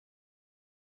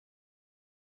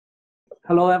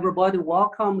Hello, everybody.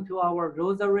 Welcome to our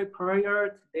Rosary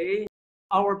prayer today.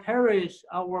 Our parish,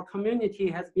 our community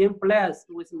has been blessed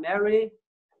with Mary,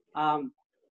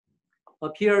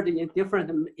 appeared in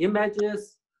different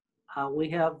images.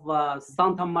 We have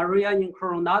Santa Maria in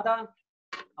Coronada,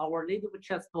 Our Lady of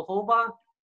Czestochowa,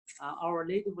 Our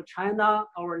Lady of China,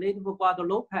 Our Lady of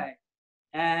Guadalupe,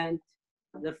 and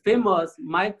the famous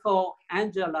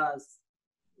Michelangelo's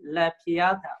La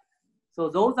Pieta. So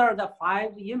those are the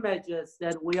 5 images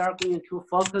that we are going to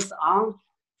focus on.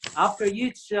 After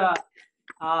each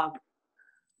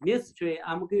mystery,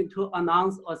 I'm going to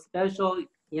announce a special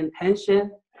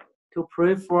intention to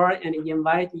pray for and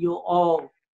invite you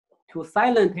all to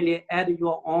silently add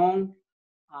your own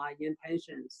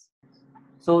intentions.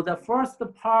 So the first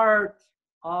part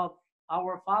of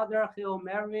Our Father, Hail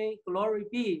Mary, Glory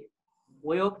Be,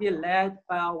 will be led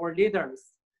by our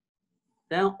leaders.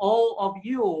 Then all of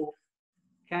you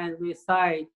can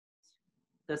recite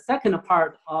the second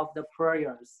part of the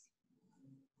prayers.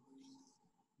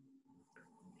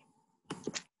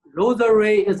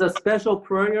 Rosary is a special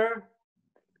prayer.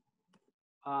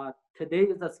 Today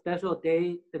is a special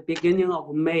day, the beginning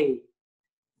of May.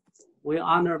 We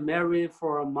honor Mary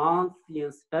for a month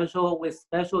with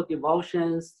special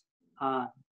devotions.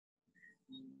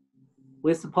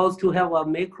 We're supposed to have a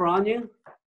May crowning,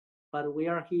 but we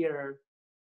are here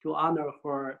to honor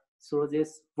her through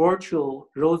this virtual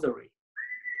rosary.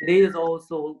 Today is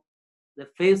also the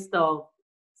feast of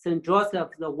Saint Joseph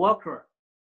the Worker,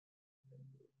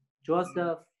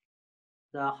 Joseph,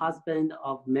 the husband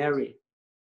of Mary,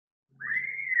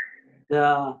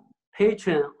 the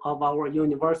patron of our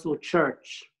universal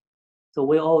church. So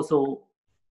we also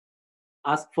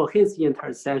ask for his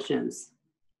intercessions.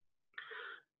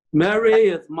 Mary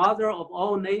is mother of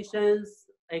all nations,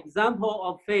 example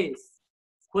of faith,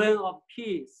 queen of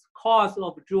peace, cause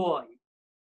of joy.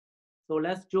 So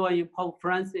let's join Pope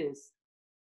Francis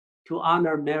to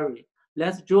honor Mary.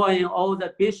 Let's join all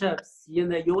the bishops in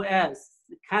the US,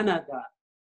 Canada,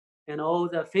 and all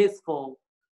the faithful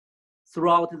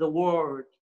throughout the world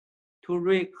to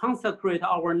reconsecrate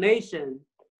our nation,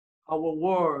 our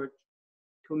world,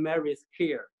 to Mary's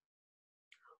care.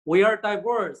 We are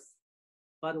diverse,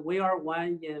 but we are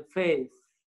one in faith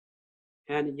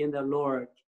and in the Lord.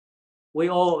 We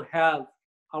all have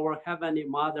our Heavenly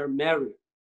Mother, Mary.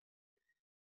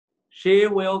 She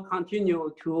will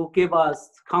continue to give us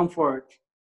comfort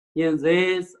in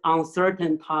these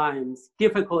uncertain times,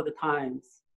 difficult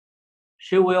times.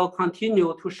 She will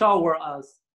continue to shower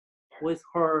us with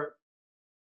her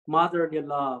motherly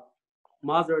love,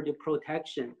 motherly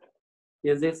protection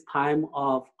in this time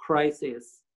of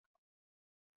crisis.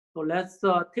 So let's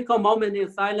take a moment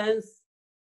in silence,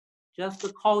 just to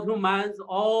call to mind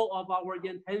all of our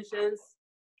intentions.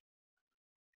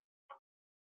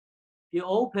 Be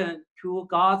open to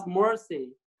God's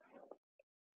mercy.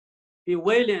 Be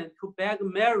willing to beg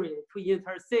Mary to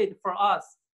intercede for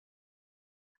us,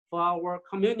 for our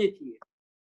community,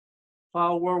 for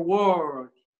our world.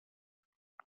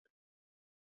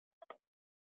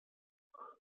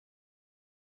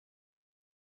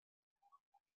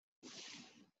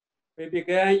 We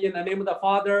begin in the name of the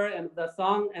Father, and of the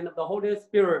Son, and of the Holy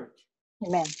Spirit.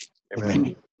 Amen.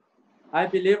 Amen. I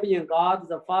believe in God,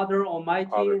 the Father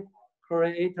Almighty,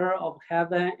 creator of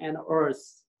heaven and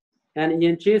earth, and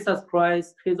in Jesus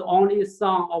Christ, his only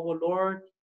Son, our Lord,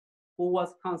 who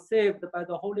was conceived by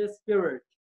the Holy Spirit,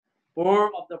 born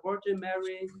of the Virgin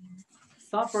Mary,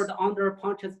 suffered under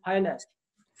Pontius Pilate,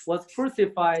 was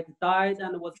crucified, died,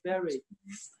 and was buried.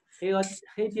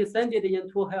 He descended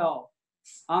into hell.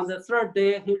 On the 3rd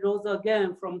day, he rose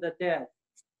again from the dead.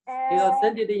 He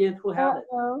ascended into heaven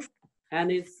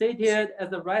and is seated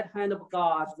at the right hand of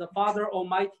God, the Father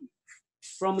Almighty.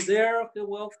 From there, he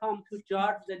will come to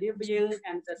judge the living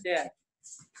and the dead.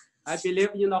 I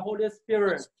believe in the Holy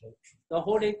Spirit, the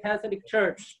Holy Catholic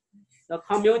Church, the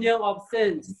communion of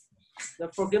saints, the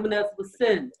forgiveness of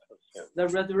sin, the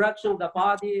resurrection of the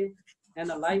body,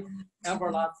 and the life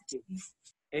everlasting.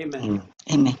 Amen.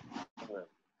 Amen.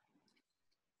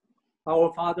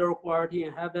 Our Father who art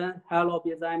in heaven, hallowed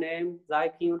be thy name. Thy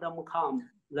kingdom come,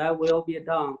 thy will be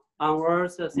done, on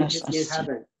earth as it is in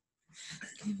heaven.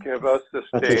 Give us this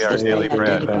day our daily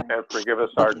bread, and forgive us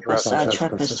our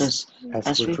trespasses,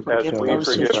 as we as we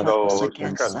forgive those who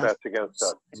trespass against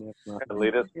us. And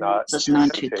lead us not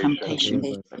into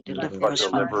temptation, but deliver us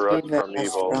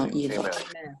from evil.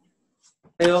 Amen.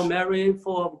 Hail Mary,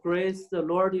 full of grace, the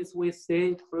Lord is with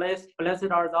thee.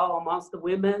 Blessed art thou amongst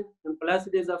women, and blessed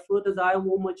is the fruit of thy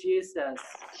womb, Jesus.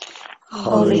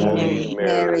 Holy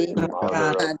Mary,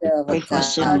 Mother of pray for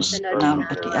sinners now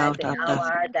at the hour of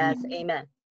our death. Amen.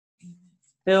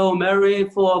 Hail Mary,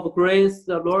 full of grace,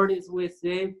 the Lord is with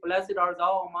thee. Blessed art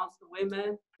thou amongst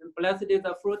women, and blessed is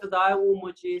the fruit of thy womb,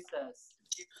 Jesus.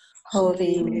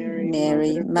 Holy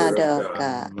Mary, Mother of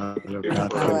God,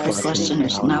 pray for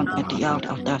sinners now at the hour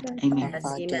of death. Amen.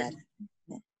 Amen.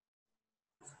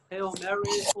 Hail Mary,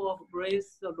 full of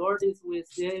grace, the Lord is with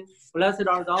thee. Blessed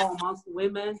art thou amongst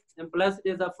women, and blessed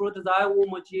is the fruit of thy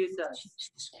womb, Jesus.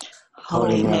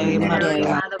 Holy Mary, Mother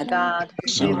of God,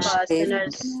 pray for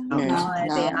sinners now at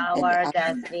the hour of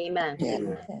death. Amen.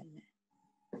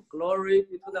 Glory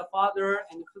be to the Father,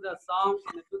 and to the Son,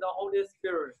 and to the Holy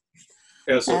Spirit.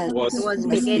 As it Was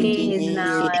beginning, is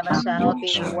now, ever shall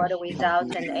be, world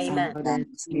without end.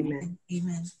 Amen.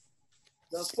 Amen.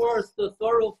 The first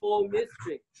sorrowful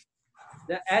mystery,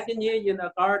 the agony in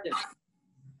the garden.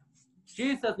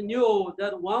 Jesus knew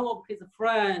that one of his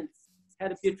friends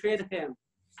had betrayed him.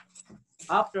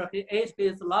 After he ate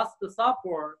his last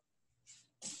supper,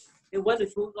 he went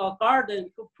to a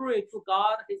garden to pray to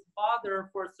God, his Father,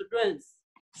 for strength.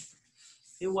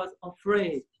 He was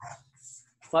afraid,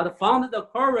 but found the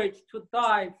courage to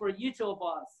die for each of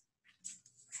us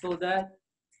so that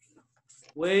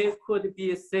we could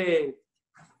be saved.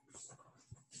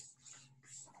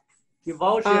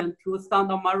 Devotion to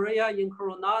Santa Maria in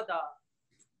Granada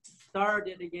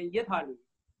started in Italy.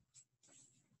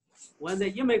 When the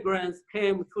immigrants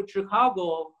came to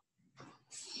Chicago,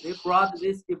 they brought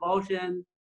this devotion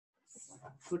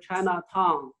to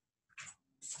Chinatown.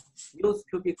 Used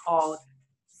to be called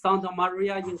Santa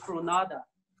Maria in Granada.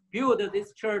 Built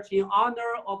this church in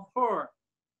honor of her.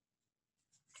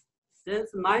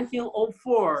 Since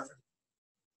 1904,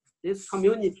 this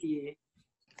community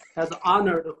has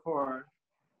honored her,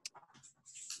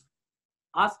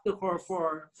 asked her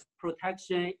for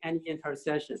protection and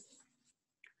intercession.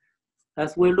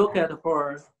 As we look at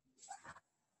her,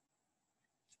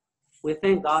 we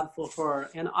thank God for her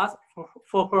and ask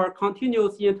for her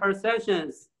continuous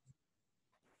intercessions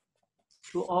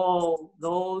to all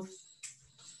those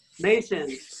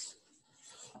nations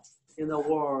in the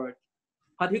world,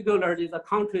 particularly the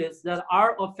countries that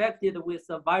are affected with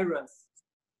the virus.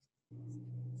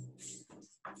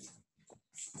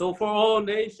 So for all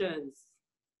nations,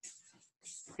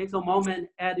 take a moment,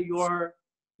 add your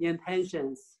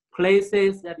intentions,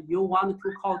 places that you want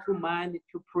to call to mind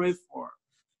to pray for.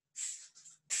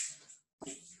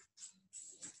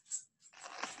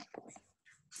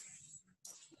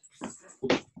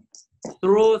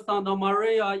 Through Santa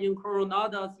Maria in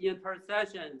Granada's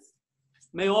intercessions,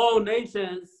 may all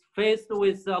nations faced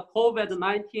with the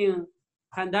COVID-19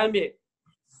 pandemic,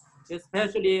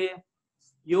 especially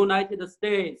United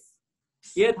States,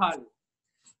 Italy,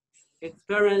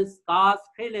 experience God's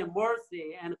healing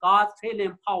mercy and God's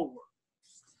healing power.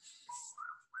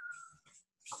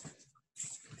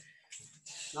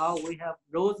 Now we have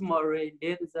Rosemary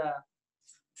did the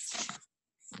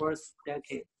first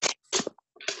decade.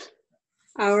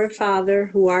 Our Father,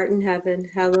 who art in heaven,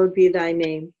 hallowed be thy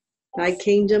name. Thy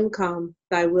kingdom come,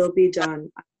 thy will be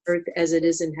done, on earth as it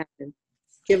is in heaven.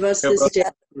 Give us this day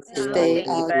our daily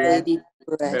bread,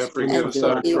 and forgive us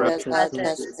our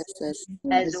trespasses,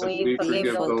 as we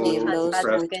forgive those who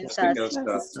trespass against us.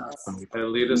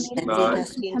 And lead us and not lead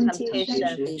us in into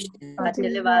temptation, but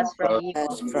deliver us from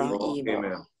evil.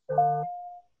 Amen.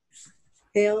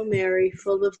 Hail Mary,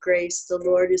 full of grace, the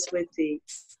Lord is with thee.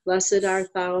 Blessed art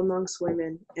thou amongst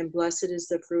women, and blessed is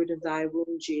the fruit of thy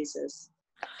womb, Jesus.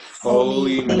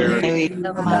 Holy Mary,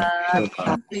 Of God,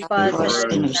 pray for us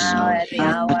sinners now at the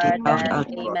hour of death.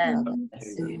 Amen.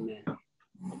 Amen.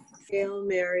 Hail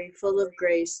Mary, full of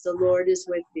grace, the Lord is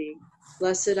with thee.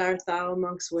 Blessed art thou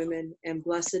amongst women, and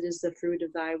blessed is the fruit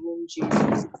of thy womb,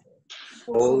 Jesus.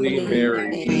 Holy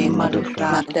Mary, Mother of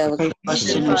God, pray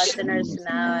for sinners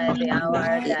now at the hour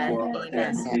of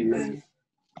death. Amen. Amen.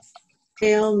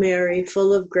 Hail Mary,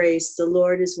 full of grace, the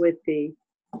Lord is with thee.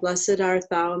 Blessed art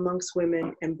thou amongst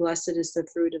women, and blessed is the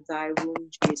fruit of thy womb,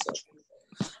 Jesus.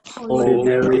 Holy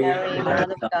Mary,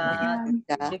 Mother of God,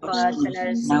 pray for us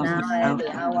sinners now at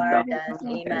the hour of death.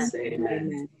 Amen.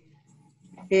 Amen.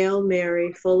 Hail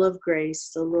Mary, full of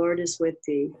grace, the Lord is with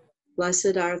thee.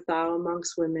 Blessed art thou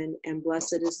amongst women, and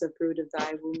blessed is the fruit of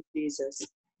thy womb, Jesus.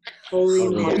 Holy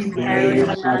Mary,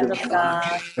 Mother of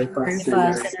God, pray for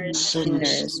us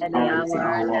sinners at the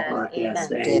hour of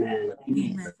death. Amen.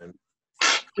 Amen.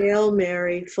 Hail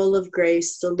Mary, full of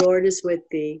grace, the Lord is with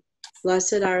thee.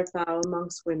 Blessed art thou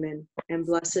amongst women, and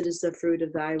blessed is the fruit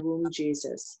of thy womb,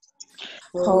 Jesus.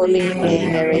 Holy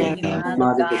Mary,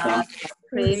 Mother of God,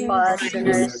 pray for us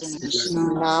sinners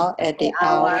now at the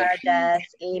hour hour of death.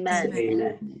 Amen.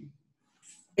 Amen.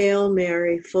 Hail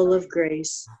Mary, full of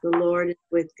grace, the Lord is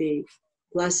with thee.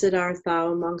 Blessed art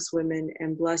thou amongst women,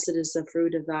 and blessed is the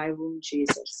fruit of thy womb,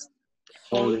 Jesus.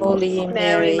 Holy Mary,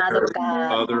 Mary, Mother of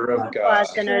God, Mother of for God,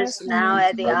 sinners now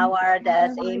at the hour of our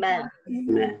death. Amen.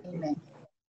 Amen.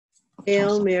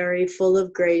 Hail Mary, full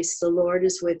of grace, the Lord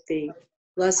is with thee.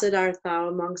 Blessed art thou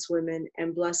amongst women,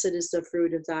 and blessed is the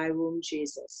fruit of thy womb,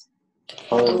 Jesus.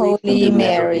 Holy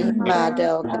Mary, Mother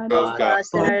of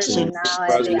For sinners now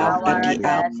at the hour of our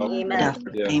death.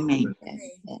 Amen. Amen.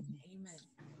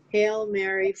 Hail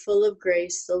Mary, full of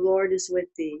grace, the Lord is with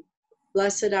thee.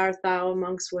 Blessed art thou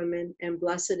amongst women, and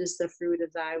blessed is the fruit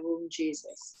of thy womb,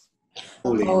 Jesus.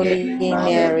 Holy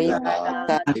Mary,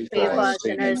 God, pray for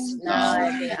sinners now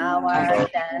at the hour of our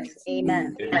death.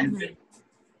 Amen.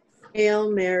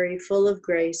 Hail Mary, full of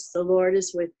grace, the Lord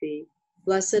is with thee.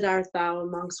 Blessed art thou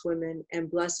amongst women,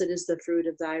 and blessed is the fruit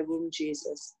of thy womb,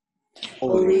 Jesus.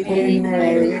 Holy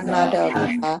Mary, Mother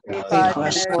of God, Pray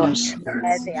for sinners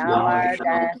at the hour of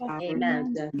our death.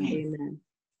 Amen. Amen.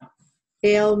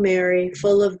 Hail Mary,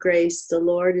 full of grace, the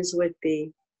Lord is with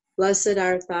thee. Blessed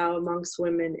art thou amongst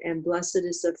women, and blessed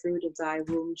is the fruit of thy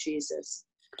womb, Jesus.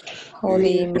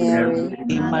 Holy Mary,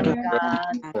 Mother of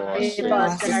God, pray for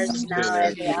sinners now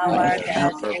at the hour of our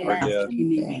death.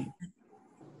 Amen.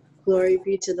 Glory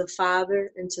be to the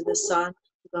Father, and to the Son, and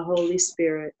to the Holy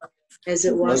Spirit, as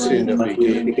it was in the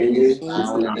beginning,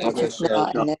 now and ever shall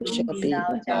be,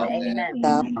 Amen.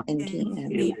 thou in the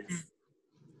end.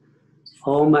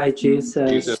 O my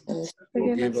Jesus,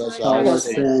 Forgive us our our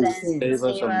sins, sins, save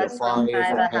us from the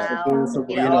fire of hell. sins of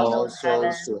Lead all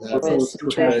souls to heaven, souls to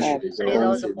heaven, Especially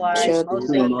those who are Should most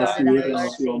who in must need need of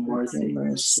of your mercy.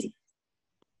 mercy.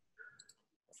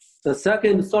 The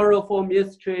second sorrowful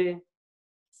mystery,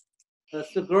 the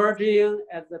scourging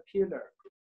at the pillar.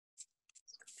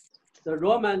 The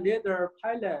Roman leader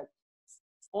Pilate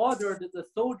ordered the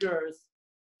soldiers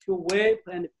to whip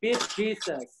and beat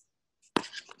Jesus.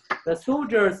 The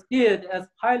soldiers did as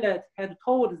Pilate had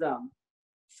told them,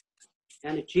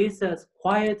 and Jesus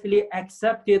quietly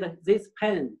accepted this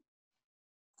pain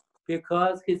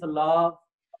because his love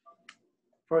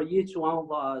for each one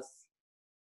of us.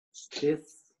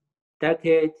 This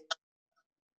decade,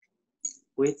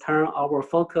 we turn our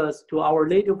focus to Our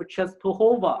Lady of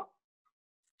Czestochowa.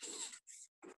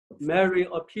 Mary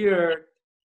appeared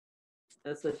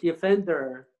as a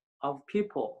defender of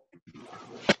people,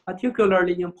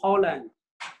 particularly in Poland,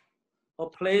 a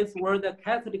place where the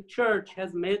Catholic Church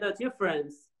has made a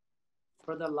difference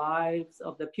for the lives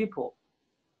of the people.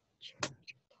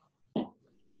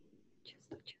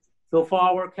 So for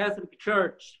our Catholic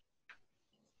Church,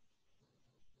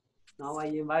 now I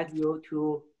invite you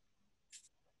to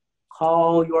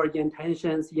call your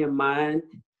intentions in mind.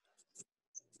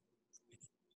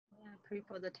 Pray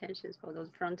for the tensions for those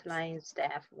frontline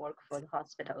staff who work for the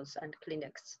hospitals and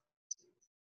clinics.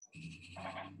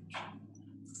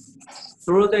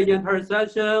 Through the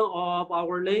intercession of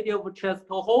Our Lady of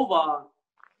Czestochowa,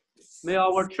 may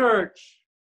our church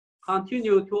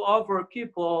continue to offer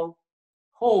people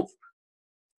hope,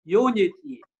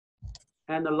 unity,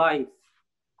 and life.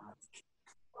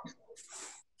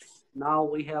 Now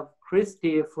we have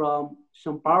Christy from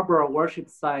St. Barbara worship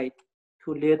site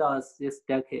to lead us this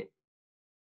decade.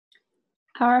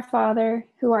 Our Father,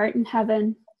 who art in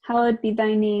heaven, hallowed be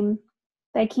thy name.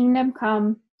 Thy kingdom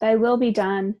come, thy will be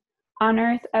done, on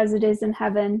earth as it is in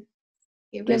heaven.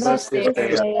 Give us this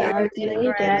day our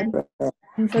daily bread,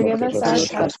 and forgive us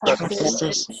our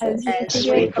trespasses, as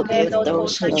we forgive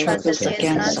those who trespass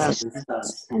against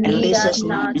us. And lead us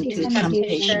not into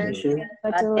temptation,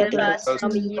 but deliver us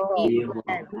from evil.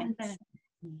 Amen.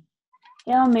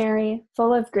 Hail Mary,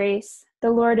 full of grace, the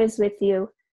Lord is with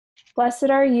you. Blessed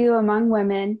are you among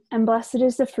women, and blessed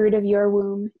is the fruit of your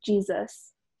womb,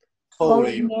 Jesus.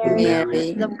 Holy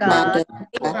Mary, of God,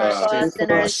 pray for us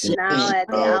sinners now at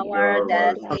the hour of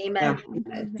death.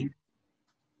 Amen.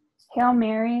 Hail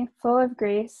Mary, full of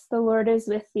grace, the Lord is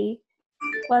with thee.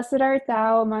 Blessed art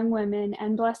thou among women,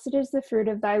 and blessed is the fruit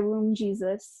of thy womb,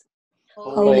 Jesus.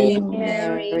 Holy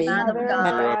Mary, Mary, Mother of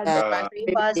God, pray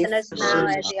for us sinners now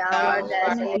at the hour of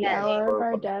death. and at the Amen. hour of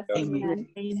our death. Amen.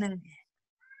 Amen.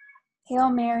 Hail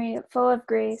Mary, full of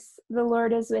grace, the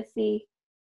Lord is with thee.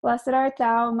 Blessed art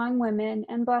thou among women,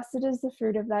 and blessed is the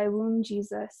fruit of thy womb,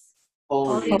 Jesus.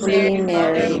 Holy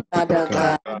Mary, Mother of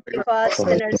God, Pray for us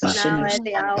sinners now at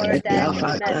the hour of death.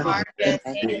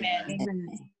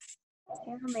 Amen.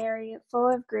 Hail Mary,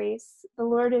 full of grace, the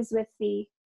Lord is with thee.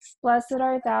 Blessed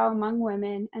art thou among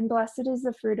women, and blessed is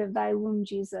the fruit of thy womb,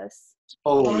 Jesus.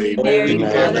 Holy Mary,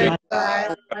 Mary, Mother of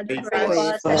God, Pray for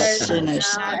us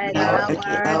sinners now at the hour of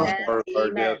death.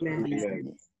 Amen.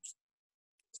 Amen.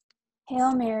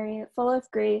 Hail Mary, full of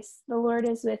grace, the Lord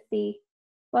is with thee.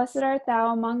 Blessed art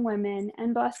thou among women,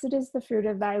 and blessed is the fruit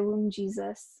of thy womb,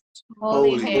 Jesus.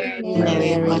 Holy Mary,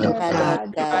 Mary, Mother of Mother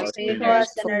God, God, pray for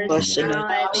us sinners now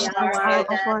and at the hour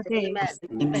of our death. Amen.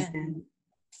 Amen.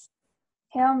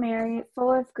 Hail Mary,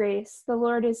 full of grace, the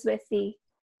Lord is with thee.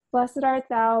 Blessed art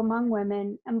thou among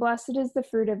women, and blessed is the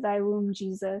fruit of thy womb,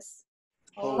 Jesus.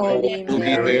 Holy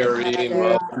Mary,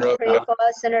 Mother of Mother of pray God, for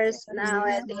us sinners now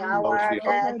and at the hour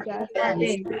of death.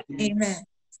 Amen. Amen.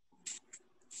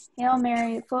 Hail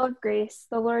Mary, full of grace,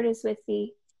 the Lord is with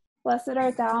thee. Blessed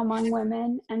art thou among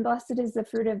women, and blessed is the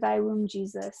fruit of thy womb,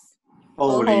 Jesus.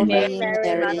 Holy Mary,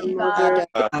 Mary, Mother of Mother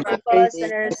God, of pray God, for us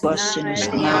sinners for now and sinners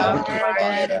at the now hour and of our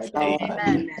death. at our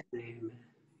Amen.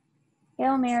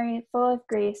 Hail Mary, full of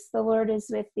grace, the Lord is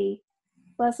with thee.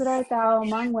 Blessed art thou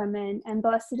among women, and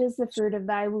blessed is the fruit of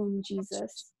thy womb,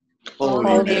 Jesus.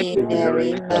 Holy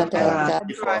Mary, Mother of God,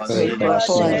 Pray for us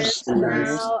for sinners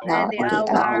sinners now now and at the at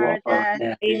the hour hour of our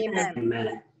death. Amen.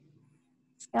 Amen.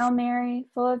 Hail Mary,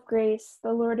 full of grace,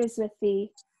 the Lord is with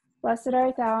thee. Blessed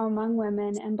art thou among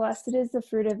women, and blessed is the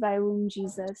fruit of thy womb,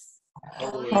 Jesus.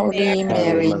 Holy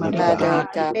Mary, Mother of God,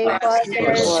 Pray for us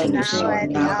for sinners sinners now and at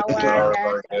the now hour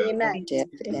of death. Amen.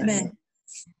 Amen.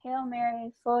 Hail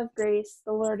Mary, full of grace,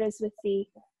 the Lord is with thee.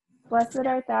 Blessed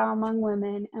art thou among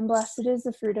women, and blessed is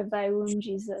the fruit of thy womb,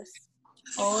 Jesus.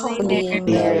 Holy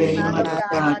Mary, Mother Mother of of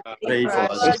God, God, pray pray for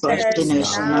for us for sinners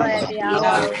sinners now now and at at the the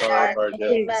hour hour of death.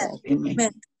 Amen.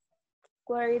 Amen.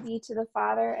 Glory be to the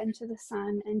Father, and to the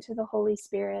Son, and to the Holy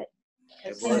Spirit.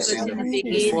 As it was in the It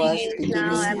beginning, was is beginning,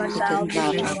 now, ever it shall is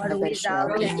now, be, and world ever shall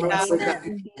without be.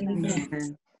 end. Amen.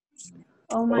 Amen.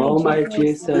 O my Oh my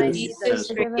Jesus, My Jesus, Jesus,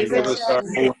 forgive forgive us us us our our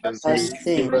our sins, sins, Our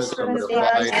keep us sins, from the save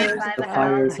us fire, from the the hell,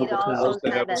 fires lead of all hell, souls to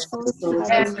that have heaven, souls to those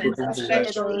heaven, to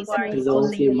especially heaven, those who are in to most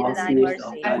those need in of most thy need of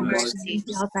mercy. thy mercy.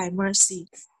 mercy.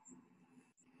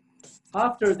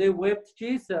 After they whipped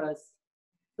Jesus,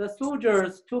 the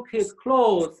soldiers took his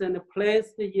clothes and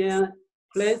placed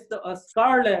a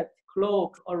scarlet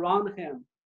cloak around him.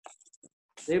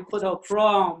 They put a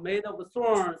crown made of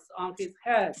thorns on his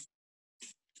head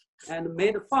and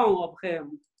made fun of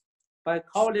him by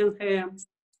calling him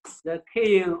the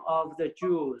King of the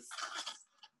Jews.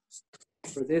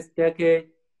 For this decade,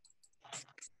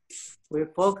 we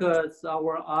focus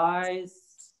our eyes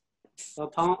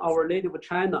upon Our Lady of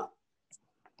China.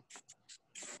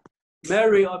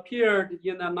 Mary appeared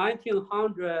in the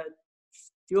 1900s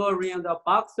during the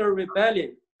Boxer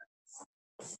Rebellion,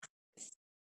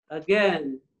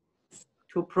 again,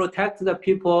 to protect the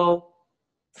people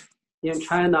in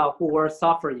China who were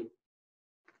suffering.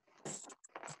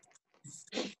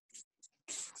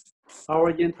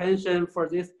 Our intention for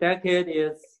this decade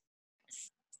is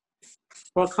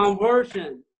for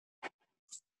conversion,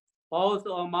 both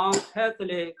among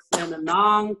Catholics and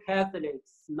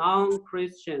non-Catholics,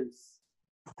 non-Christians.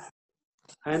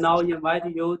 I now invite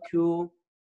you to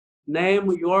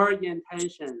name your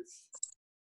intentions.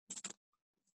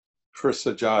 for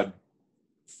Sajad,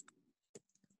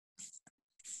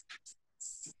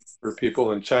 for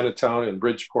people in Chinatown and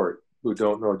Bridgeport who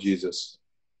don't know Jesus.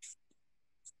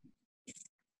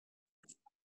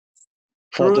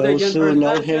 Through the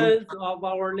intercessions of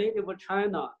Our Lady of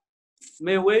China,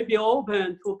 may we be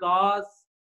open to God's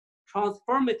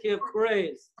transformative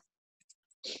grace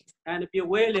and be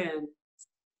willing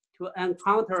to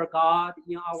encounter God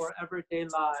in our everyday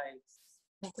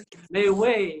lives. May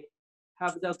we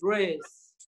have the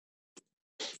grace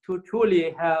to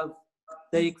truly have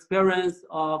the experience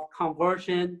of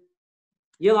conversion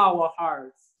in our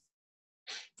hearts.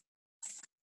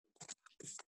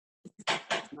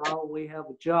 Now we have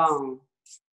John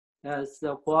as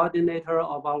the coordinator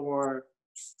of our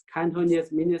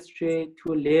Cantonese ministry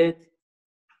to lead.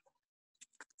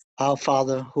 Our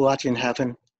Father, who art in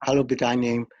heaven, hallowed be thy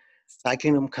name. Thy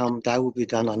kingdom come, thy will be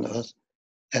done on earth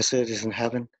as it is in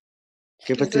heaven.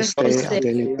 Give us this day our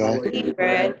daily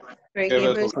bread. Forgive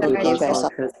us our Forgive us our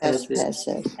trespasses,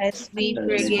 trespasses, as we as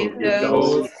forgive forgive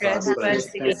those those trespass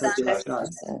who against trespass us.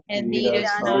 us. And lead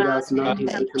us Lead us not not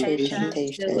into into temptation,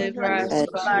 temptation, deliver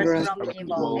us from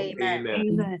evil.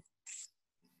 Amen.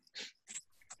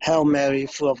 Hail Mary,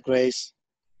 full of grace,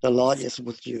 the Lord is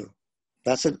with you.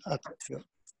 Blessed are you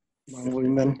among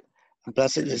women, and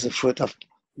blessed is the fruit of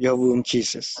your womb,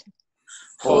 Jesus.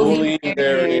 Holy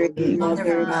Mary,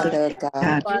 Mother of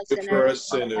God, pray for us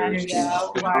sinners.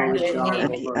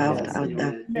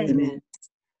 Amen.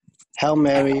 Hail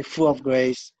Mary, full of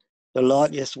grace, the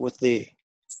Lord is with thee.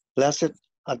 Blessed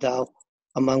art thou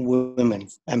among women,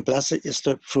 and blessed is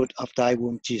the fruit of thy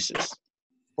womb, Jesus.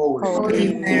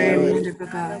 Holy Mary, Mother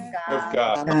Of of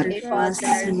God, God, pray for us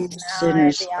sinners now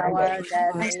at the hour of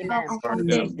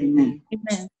death. Amen.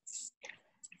 Amen.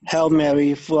 Hail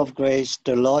Mary, full of grace,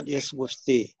 the Lord is with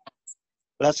thee.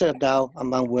 Blessed art thou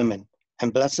among women,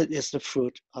 and blessed is the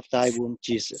fruit of thy womb,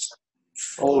 Jesus.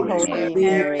 Holy Mary,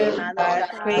 Mother of God,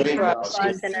 Pray pray for for us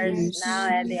us sinners now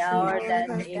and at the hour of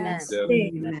death.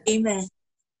 Amen. Amen.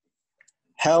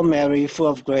 Hail Mary, full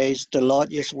of grace, the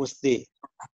Lord is with thee.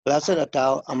 Blessed art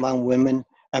thou among women,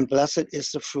 and blessed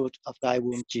is the fruit of thy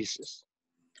womb, Jesus.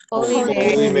 Holy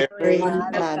Holy Mary, Mary,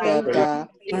 Mother of God,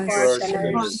 pray for us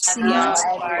sinners now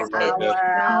at the hour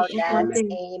of our death.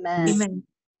 Amen.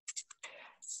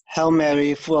 Hail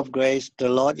Mary, full of grace, the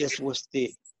Lord is with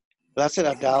thee. Blessed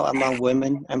art thou among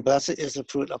women, and blessed is the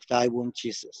fruit of thy womb,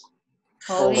 Jesus.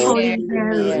 Holy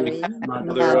Mary,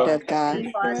 Mother of God,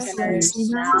 pray for us sinners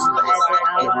now at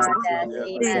the hour of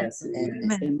death.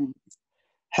 Amen. Amen.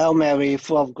 Hail Mary,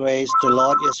 full of grace, the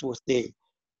Lord is with thee.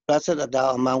 Blessed art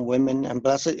thou among women, and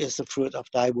blessed is the fruit of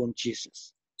thy womb,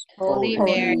 Jesus. Holy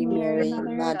Holy Mary, Mary,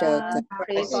 Mother of God,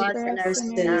 pray for us sinners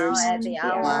now sinners at the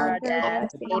hour of death.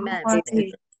 Amen.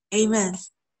 Amen.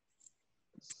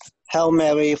 Hail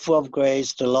Mary, full of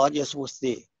grace, the Lord is with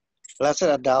thee. Blessed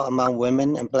art thou among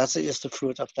women, and blessed is the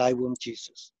fruit of thy womb,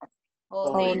 Jesus.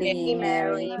 Holy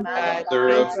Mary, Mother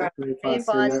of God, pray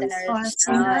for us sinners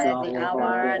now at the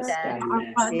hour of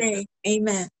death.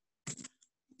 Amen.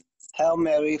 Hail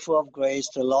Mary, full of grace,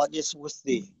 the Lord is with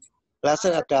thee. Blessed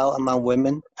art thou among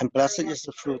women, and blessed is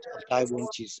the fruit of thy womb,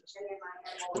 Jesus.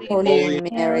 Holy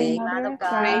Mary, Mother of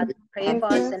God, pray for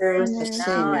us sinners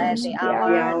now at the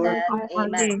hour of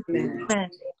death. Amen.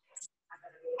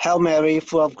 Hail Mary,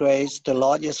 full of grace, the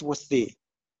Lord is with thee.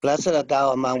 Blessed art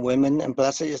thou among women, and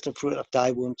blessed is the fruit of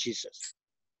thy womb, Jesus.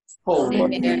 Holy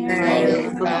Mary,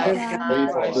 Mother of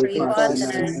God, pray for us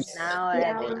sinners now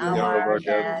at the hour of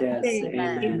death.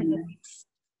 Amen.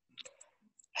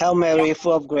 Hail Mary,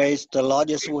 full of grace, the Lord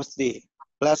is with thee.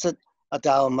 Blessed art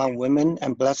thou among women,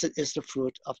 and blessed is the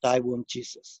fruit of thy womb,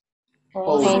 Jesus.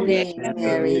 Holy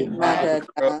Mary, Mother of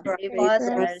God, Pray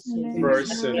for us sinners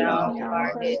First now at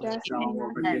the hour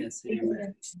of our death.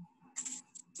 Amen.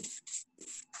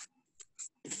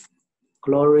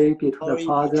 Glory be to the Glory be to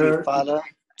Father, the Father,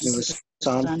 to the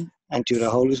Son, and to the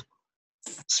Holy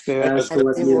Spirit. as it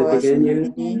was in the was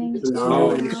beginning, beginning, is now,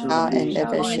 and now shall and be,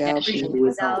 ever shall be.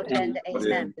 without Without end. end.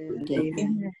 Amen.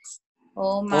 Amen.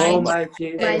 Oh Oh my my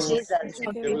Jesus,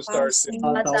 Give us our sins,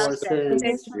 out our save sins,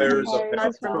 us from the fires of us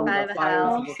hell. from from the fire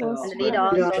of fires hell, of hell,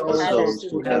 and lead all souls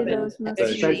to heaven, those who have been,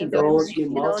 especially those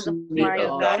in most those who need are in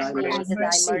of most thy need of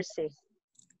thy mercy.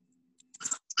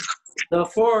 The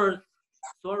fourth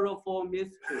sorrowful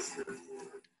mystery,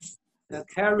 the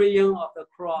carrying of the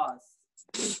cross.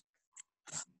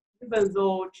 Even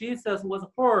though Jesus was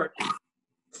hurt,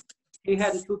 he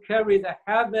had to carry the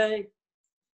heavy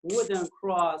wooden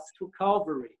cross to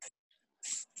Calvary,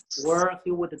 where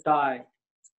he would die.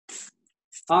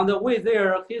 On the way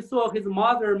there, he saw his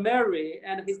mother Mary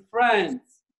and his friends.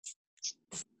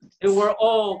 They were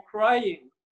all crying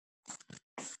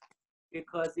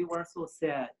because they were so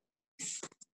sad.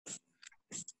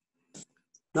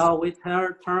 Now we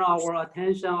turn our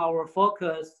attention, our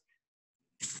focus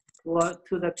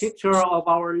to the picture of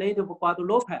Our Lady of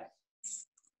Guadalupe.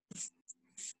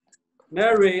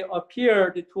 Mary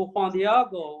appeared to Juan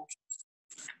Diego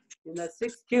in the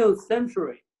 16th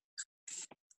century.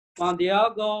 Juan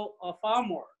Diego, a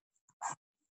farmer.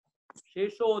 She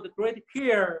showed great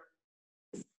care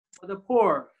for the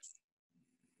poor,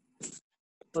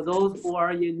 for those who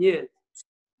are in need.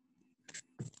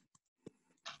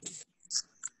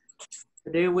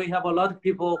 Today we have a lot of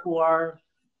people who are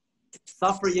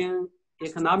suffering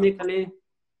economically,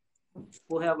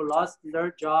 who have lost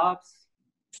their jobs,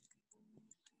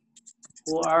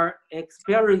 who are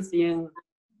experiencing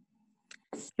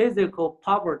physical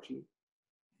poverty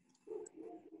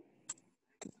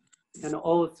and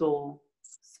also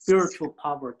spiritual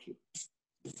poverty.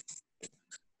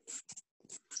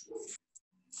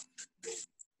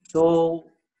 So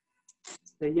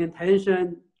the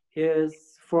intention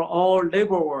is for all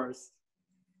laborers.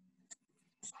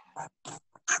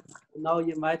 Now I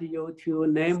invite you to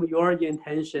name your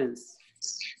intentions.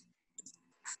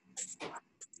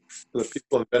 For the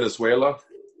people in Venezuela,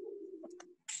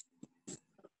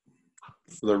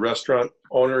 for the restaurant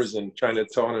owners in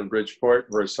Chinatown and Bridgeport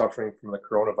who are suffering from the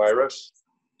coronavirus.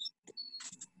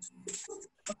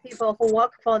 People who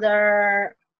work for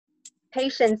their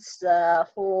patients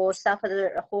who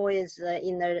suffer, who is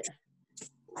in the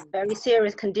very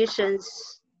serious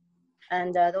conditions,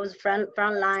 and those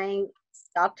frontline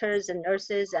doctors and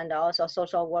nurses, and also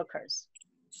social workers.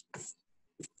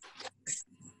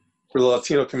 For the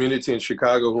Latino community in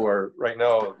Chicago who are right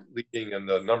now leading in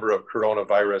the number of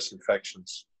coronavirus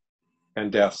infections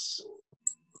and deaths.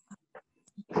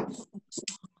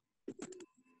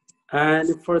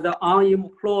 And for the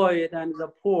unemployed and the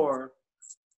poor,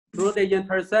 through the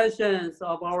intercessions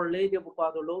of Our Lady of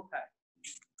Guadalupe.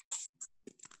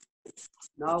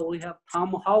 Now we have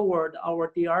Tom Howard,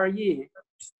 our DRE,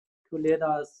 to lead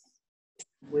us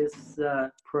with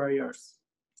prayers.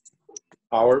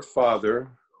 Our Father,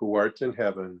 who art in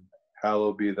heaven,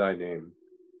 hallowed be thy name.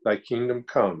 Thy kingdom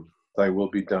come, thy will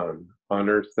be done, on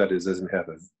earth that is in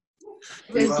heaven.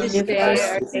 Give us this day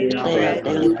our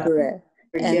daily bread,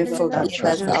 and forgive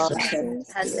us our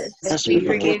trespasses, as we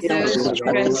forgive those who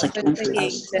trespass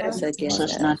against us. Lead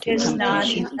us not to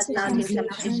temptation,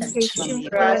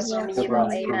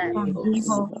 from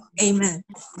evil. Amen.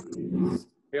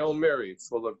 Hail Mary,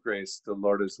 full of grace, the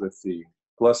Lord is with thee.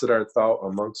 Blessed art thou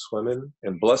amongst women,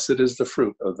 and blessed is the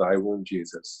fruit of thy womb,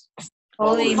 Jesus.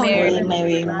 Holy Mary,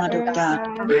 Mary, Mother of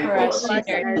God, pray for us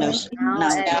sinners, now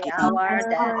and at the hour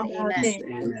of our death.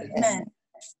 Amen.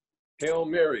 Hail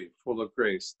Mary, full of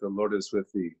grace, the Lord is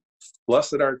with thee.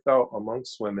 Blessed art thou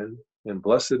amongst women, and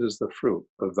blessed is the fruit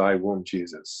of thy womb,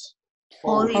 Jesus.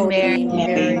 Holy Mary,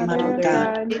 Mary, Mother of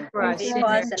God, pray for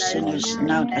us sinners,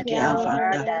 now and at the hour of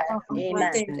our death.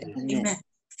 Amen.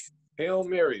 Hail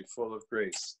Mary, full of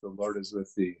grace, the Lord is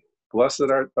with thee. Blessed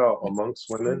art thou amongst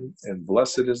women, and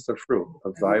blessed is the fruit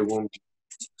of thy womb.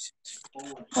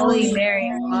 Holy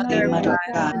Mary, Mother of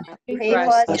God, pray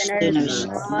for us sinners,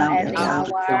 now and at the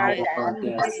hour of our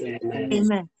death.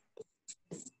 Amen.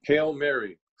 Hail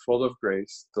Mary, full of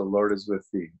grace, the Lord is with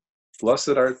thee. Blessed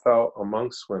art thou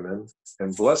amongst women,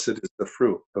 and blessed is the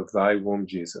fruit of thy womb,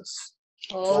 Jesus.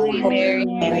 Holy Mary,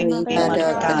 Mother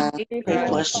of God, pray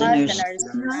for us sinners,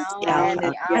 now and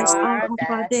at the hour of our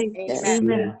death.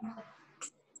 Amen.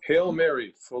 Hail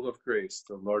Mary, full of grace,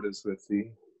 the Lord is with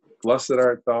thee. Blessed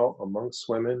art thou amongst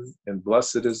women, and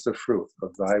blessed is the fruit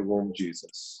of thy womb,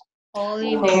 Jesus.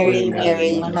 Holy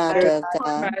Mary, Mother of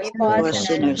God, pray for us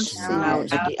sinners, now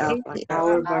and at the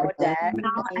hour of our death.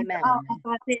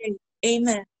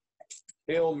 Amen.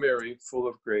 Hail Mary, full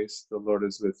of grace, the Lord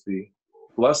is with thee.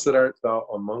 Blessed art thou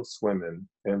amongst women,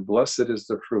 and blessed is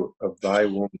the fruit of thy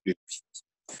womb, Jesus.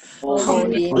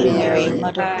 Holy Mary,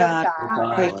 Mother of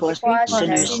God, pray for us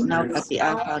sinners, now at the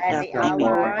hour of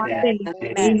our death.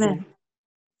 Amen.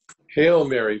 Hail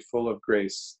Mary, full of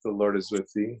grace, the Lord is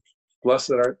with thee.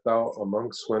 Blessed art thou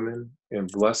amongst women, and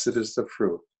blessed is the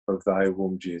fruit of thy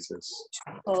womb, Jesus.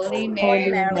 Holy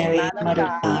Mary, Mother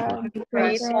of God,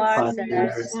 Pray for us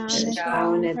sinners,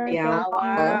 now and at the hour of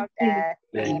our death.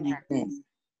 Amen.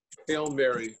 Hail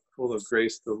Mary, full of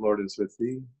grace, the Lord is with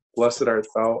thee. Blessed art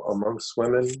thou amongst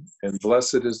women, and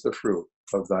blessed is the fruit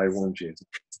of thy womb, Jesus.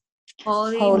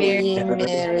 Holy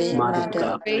Mary, Mother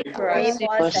of pray God,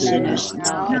 for us sinners,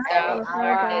 now and at the hour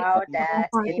of our death.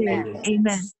 Amen.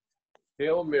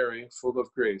 Hail Mary, full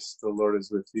of grace, the Lord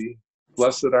is with thee.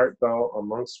 Blessed art thou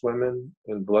amongst women,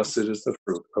 and blessed is the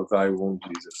fruit of thy womb,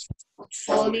 Jesus.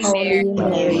 Holy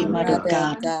Mary, Mother of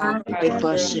God, pray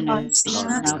for us sinners,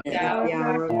 now and at the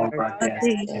hour of our death.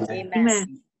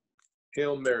 Amen.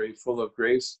 Hail Mary, full of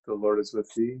grace, the Lord is with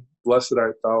thee. Blessed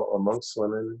art thou amongst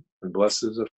women, and blessed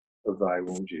is the fruit of thy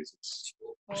womb, Jesus.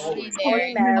 Holy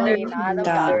Mary, Mother of God,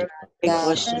 God, pray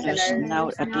for us sinners, now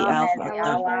at the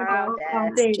hour of our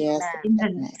death.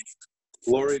 Amen.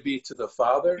 Glory be to the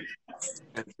Father,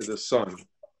 and to the Son,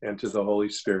 and to the Holy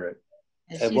Spirit.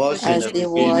 It was in the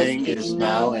beginning, is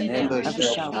now, and ever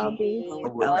shall be,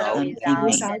 without and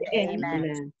end.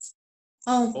 Amen.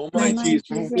 O my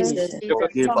Jesus, Jesus,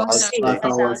 Forgive us of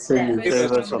our sins,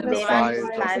 save us from the fires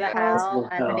of hell.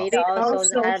 and lead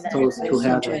also the heaven. Souls to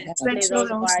heaven. Especially those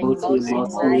who are in Most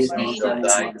most in need of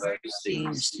thy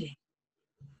mercy.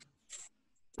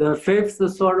 The fifth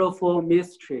sorrowful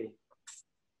mystery,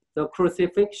 the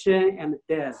crucifixion and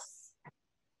death.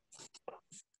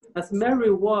 As Mary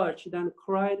watched and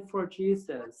cried for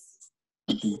Jesus,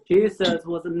 Jesus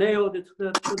was nailed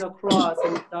to the cross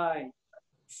and died.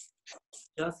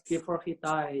 Just before he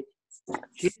died,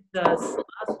 Jesus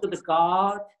asked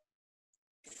God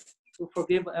to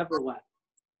forgive everyone.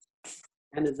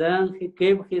 And then he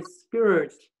gave his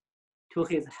spirit to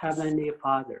his heavenly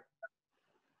Father.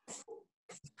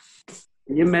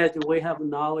 The image we have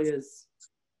now is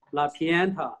La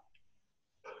Pieta.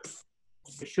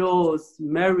 It shows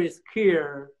Mary's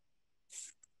care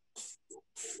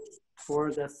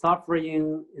for the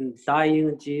suffering and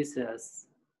dying Jesus.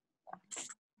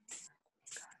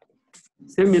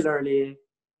 Similarly,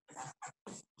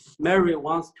 Mary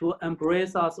wants to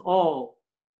embrace us all,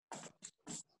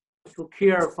 to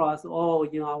care for us all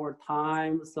in our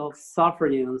times of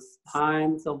sufferings,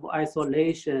 times of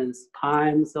isolations,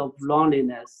 times of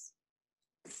loneliness.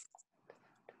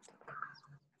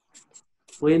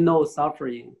 We know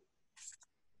suffering.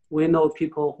 We know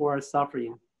people who are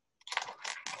suffering.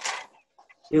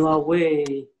 In a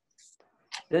way,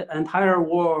 the entire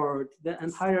world, the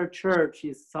entire church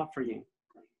is suffering.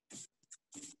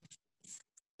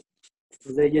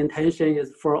 The intention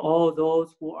is for all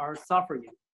those who are suffering.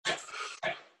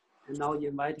 And now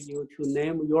invite you to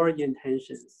name your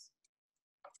intentions.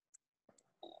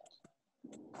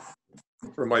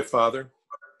 For my father,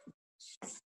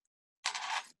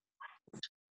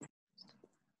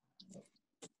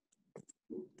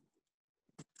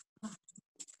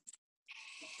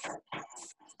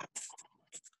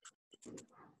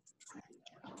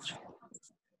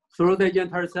 Through the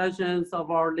intercessions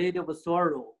of Our Lady of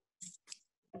Sorrow,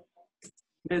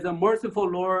 may the merciful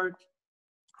Lord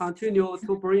continue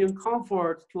to bring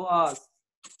comfort to us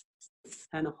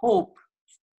and hope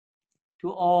to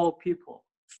all people.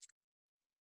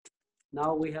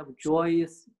 Now we have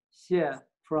Joyce Xie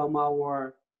from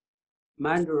our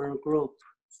Mandarin group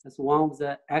as one of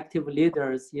the active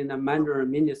leaders in the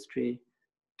Mandarin ministry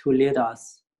to lead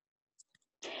us.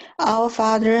 Our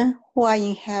Father, who art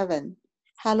in heaven,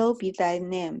 hallowed be thy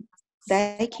name.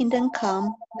 Thy kingdom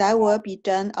come, thy will be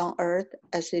done on earth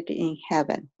as it is in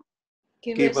heaven.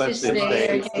 Give us this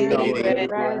day our daily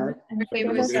bread, and forgive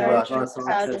forgive us us our our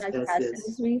trespasses, trespasses,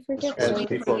 as we forgive as those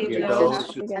we who forgive those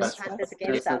trespass who against trespass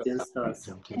us. Against us.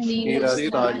 And Lead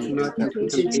us not into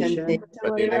temptation,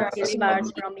 but deliver us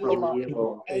from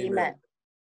evil. Amen.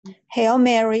 Hail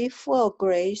Mary, full of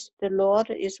grace, the Lord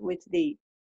is with thee.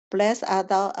 Blessed art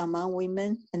thou among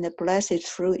women, and blessed is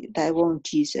fruit of thy womb,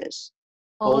 Jesus.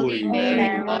 Holy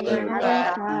Mary, Mother of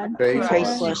God, pray for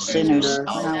us sinners,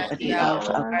 now at the hour of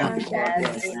our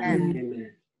death.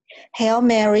 Amen. Hail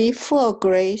Mary, full of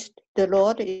grace, the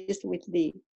Lord is with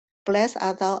thee. Blessed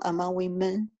art thou among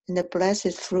women, and blessed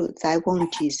is fruit of thy womb,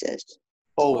 Jesus.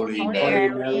 Holy Mary,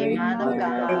 Mother of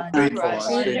God, pray for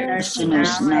us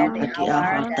sinners, now at the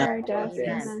hour of our death.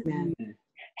 death. Amen.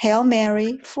 Hail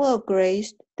Mary, full of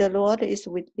grace, the Lord is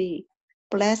with thee.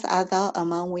 Blessed art thou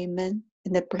among women,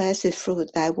 and blessed is fruit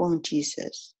of thy womb,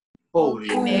 Jesus. Holy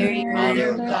Mary,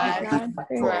 Mother of God,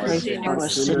 pray for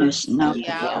us sinners, now at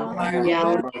the hour of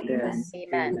Our death.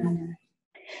 Amen.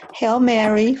 Hail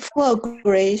Mary, full of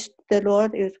grace, the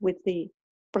Lord is with thee.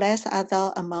 Blessed art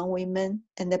thou among women,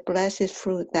 and blessed is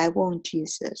fruit of thy womb,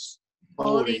 Jesus.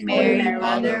 Holy Mary,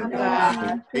 Mother of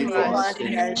God, pray for us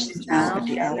sinners, now at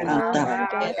the hour of our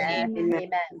death. death.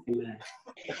 Amen. Amen.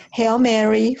 Hail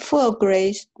Mary, full of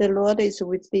grace, the Lord is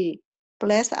with thee.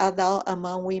 Blessed art thou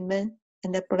among women,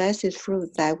 and blessed is fruit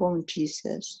of thy womb,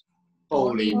 Jesus.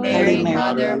 Holy Mary, Mary,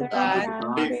 Mother of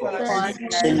God, pray for us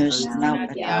sinners, now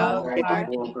at the hour of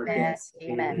Our death.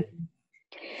 Amen.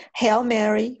 Hail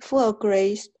Mary, full of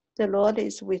grace, the Lord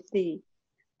is with thee.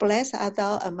 Blessed art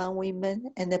thou among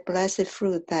women, and blessed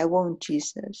fruit of thy womb,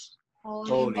 Jesus.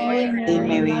 Holy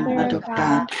Mary, Mother of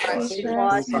God, pray for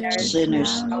us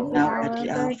sinners, now at the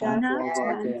hour of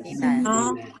Our death. Amen.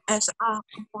 Amen.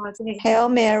 Hail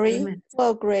Mary,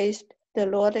 full of grace, the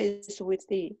Lord is with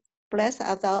thee. Blessed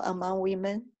art thou among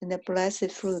women, and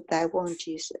blessed fruit of thy womb,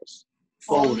 Jesus.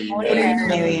 Holy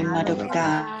Mary, Mother of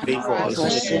God, pray for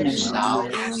us sinners, now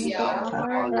now at the hour of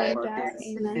our death.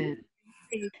 Amen.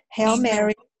 Hail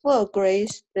Mary, full of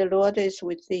grace, the Lord is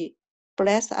with thee.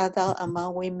 Blessed art thou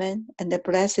among women, and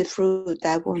blessed fruit of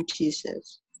thy womb,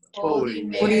 Jesus. Holy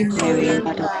Mary, Mother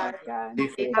of God, God,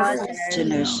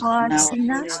 sinners, now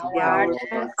Our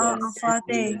Our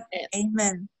death.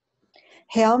 Amen.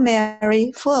 Hail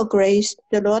Mary, full of grace,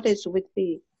 the Lord is with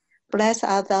thee. Blessed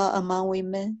art thou among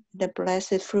women, and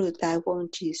blessed fruit of thy womb,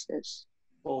 Jesus.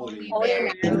 Holy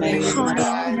Mary, Mother of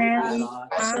God.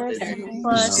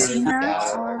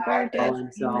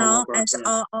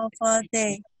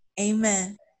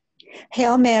 Amen.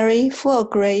 Hail Mary, full of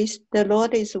grace, the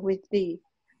Lord is with thee.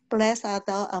 Blessed art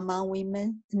thou among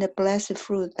women, and blessed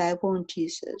fruit of thy womb,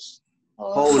 Jesus.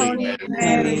 Holy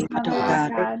Mary, Mother of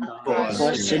God, for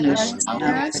us sinners, now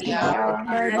at the hour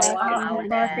of our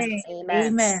death.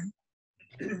 Amen.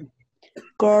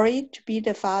 Glory to be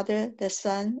the Father, the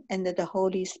Son, and the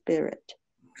Holy Spirit.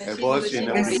 It was in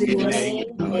the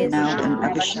beginning, Is now and now,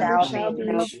 ever and shall shall be.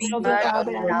 be, world without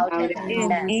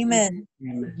end. Amen. Amen.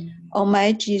 O my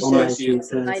O my Jesus,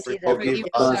 Jesus, forgive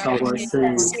us us our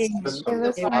sins, Give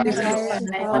us one desire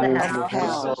to fire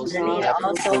hell, lead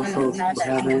all souls souls to to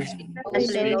heaven, heaven,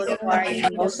 especially those who are in need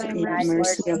of most thy in thy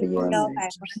mercy of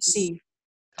mercy. you.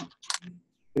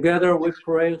 Together we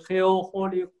pray, Hail,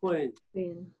 Holy Queen.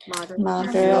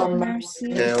 Mother of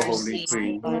mercy, Hail, Holy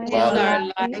Queen, Light Hail of Mother our our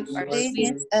life, faith, our Our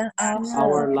sweetness, faith, and our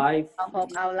our hope. life, Our hope,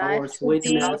 our our life,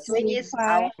 sweetness, our sweetness,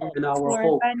 our hope. and our For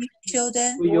hope. many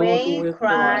children, To you do We we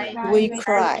cry, cry. we banished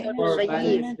cry. children For of Eve.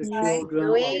 banished children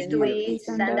of Do Eve. we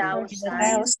send our in the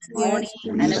night of sons, tears, mourning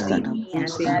and weeping and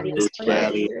very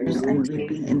Valley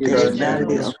in In this the valley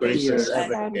valley of of tears, tears,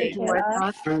 advocate for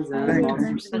us, turn them Have most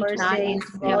mercy mercy towards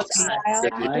towards us. child,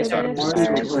 Have After this mercy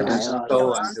our toward us. trial,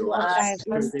 So Unto unto us, us, by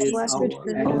and For this blessed our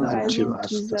fruit of thy exile. womb,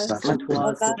 Jesus. Unto O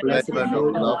us the loving, blessed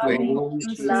Emmanuel, fruit of the loving, womb, O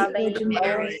Jesus. sweet loving, Virgin O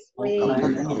Mary, sweet Holy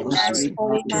Mary,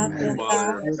 Holy Mother of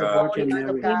God, Mother of Mother, God, Holy Virgin Mother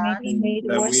of Mary, we may God, be made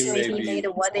that we worthy may be of made be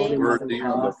worthy Holy Mother of worthy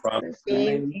of the God, promise. we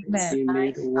may Amen. be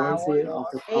made Christ worthy our of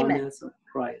the Lord. Amen. promise of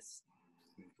Christ.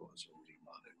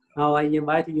 Now I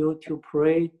invite you to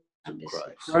pray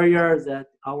prayer that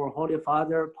our Holy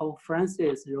Father Pope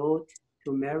Francis wrote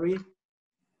to Mary.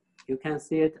 You can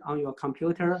see it on your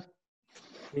computer,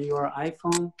 in your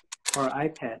iPhone or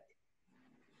iPad.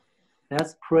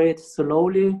 Let's pray it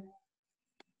slowly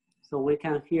so we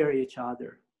can hear each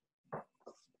other.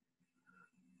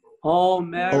 Oh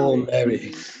Mary, O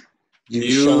Mary, you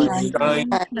You shine shine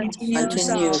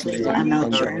continuously on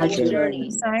our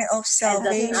journey Sign of As a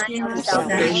salvation, sign of of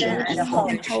salvation salvation and and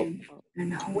hope, hope.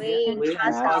 we we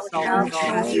entrust entrust ourselves to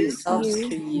ourselves you,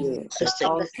 To you,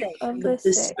 of the sick, of the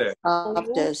sick, sick, of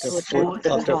the foot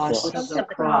of the cross, of the of the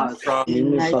cross, from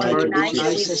unified to united with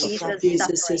Jesus' Jesus'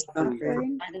 Jesus' suffering,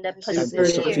 suffering and the and persevere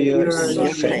persevere in your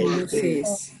in faith,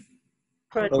 faith.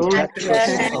 protection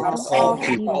protection of of all all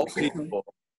all people. people.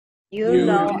 You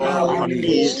know know our our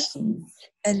needs, and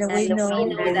and we we know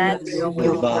know that you you you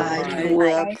will provide will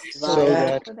provide so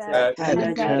that so at that at at Cana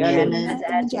as Cana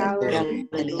at and Galilee,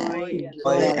 Galilee,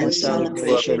 joy and celebration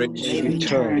celebration may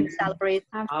return celebrate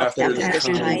after after after the the this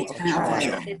time time of of trial.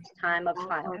 trial. this time of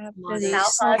trial. after Help this.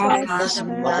 us, Help us, Mother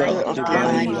Mother Mother of of of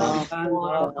divine divine divine love,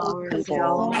 love, love, conform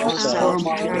conform ourselves ourselves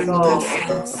conform to the ourselves will to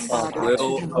of the the will of Father.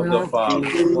 will of the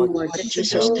Father. Do what to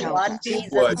Jesus do tells what us.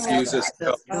 Jesus What tells Jesus us.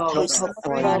 tells Took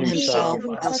upon himself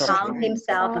our Count suffering,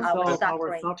 himself our our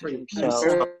suffering, suffering,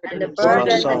 himself and the with our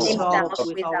burden sorrow, himself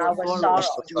with our us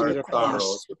sorrows, to the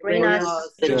cross, to bring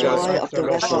us the bring us joy of the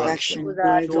resurrection. to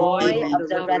the joy joy of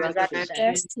the resurrection.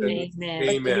 Destiny, Amen.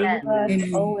 Amen.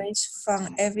 but always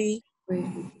from every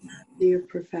Dear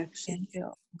perfection.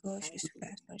 angel.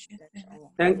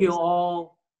 Thank you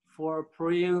all for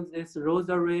praying this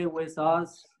rosary with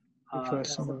us.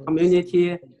 As a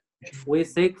community, we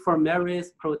seek for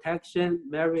Mary's protection,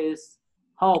 Mary's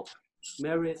help,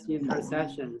 Mary's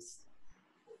intercessions.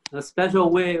 In a special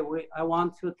way, I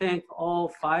want to thank all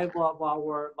 5 of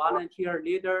our volunteer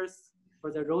leaders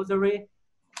for the rosary.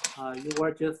 You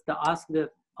were just asked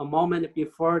a moment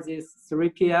before this 3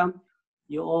 p.m.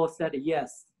 You all said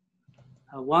yes.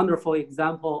 A wonderful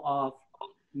example of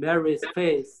Mary's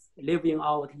faith living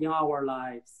out in our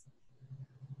lives.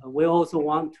 We also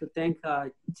want to thank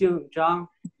Jing Zhang,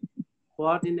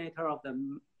 coordinator of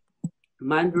the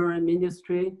Mandarin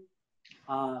Ministry,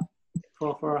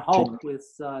 for her help with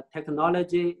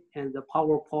technology and the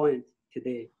PowerPoint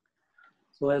today.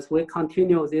 So as we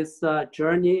continue this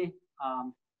journey,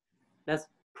 let's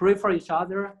pray for each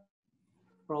other,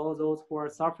 for all those who are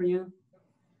suffering,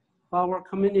 for our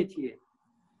community,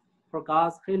 for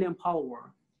God's healing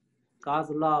power, God's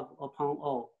love upon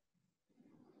all.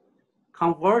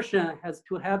 Conversion has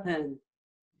to happen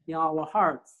in our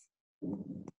hearts.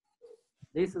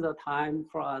 This is a time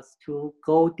for us to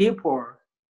go deeper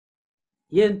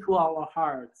into our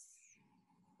hearts,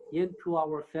 into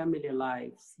our family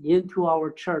lives, into our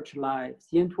church lives,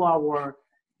 into our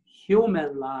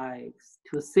human lives,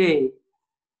 to see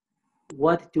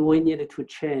what do we need to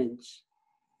change,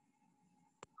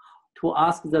 to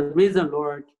ask the risen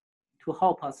Lord to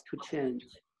help us to change,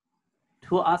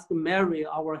 to ask Mary,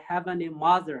 our Heavenly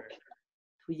Mother,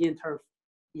 to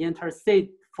intercede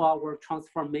for our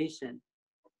transformation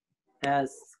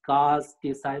as God's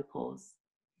disciples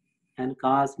and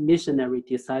God's missionary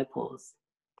disciples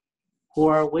who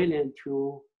are willing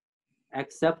to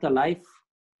accept life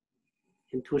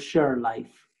and to share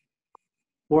life,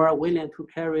 who are willing to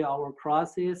carry our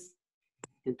crosses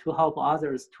and to help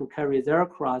others to carry their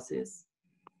crosses,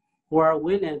 who are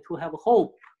willing to have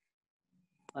hope,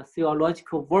 a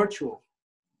theological virtue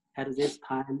at this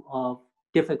time of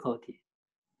difficulty.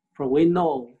 For we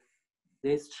know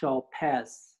this shall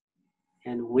pass,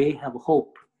 and we have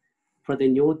hope for the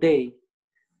new day,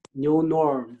 new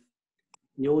norm,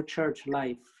 new church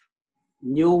life,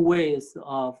 new ways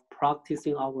of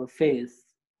practicing our faith,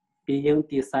 being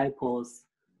disciples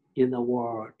in the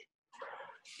world.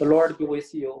 The Lord be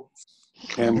with you.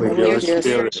 and with your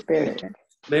spirit.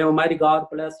 May Almighty God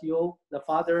bless you, the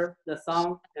Father, the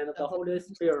Son, and the Holy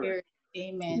Spirit.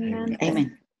 Amen.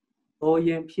 Amen. Go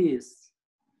in peace.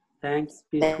 Thanks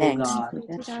be to Thanks. God.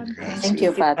 Thank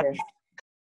you, Father.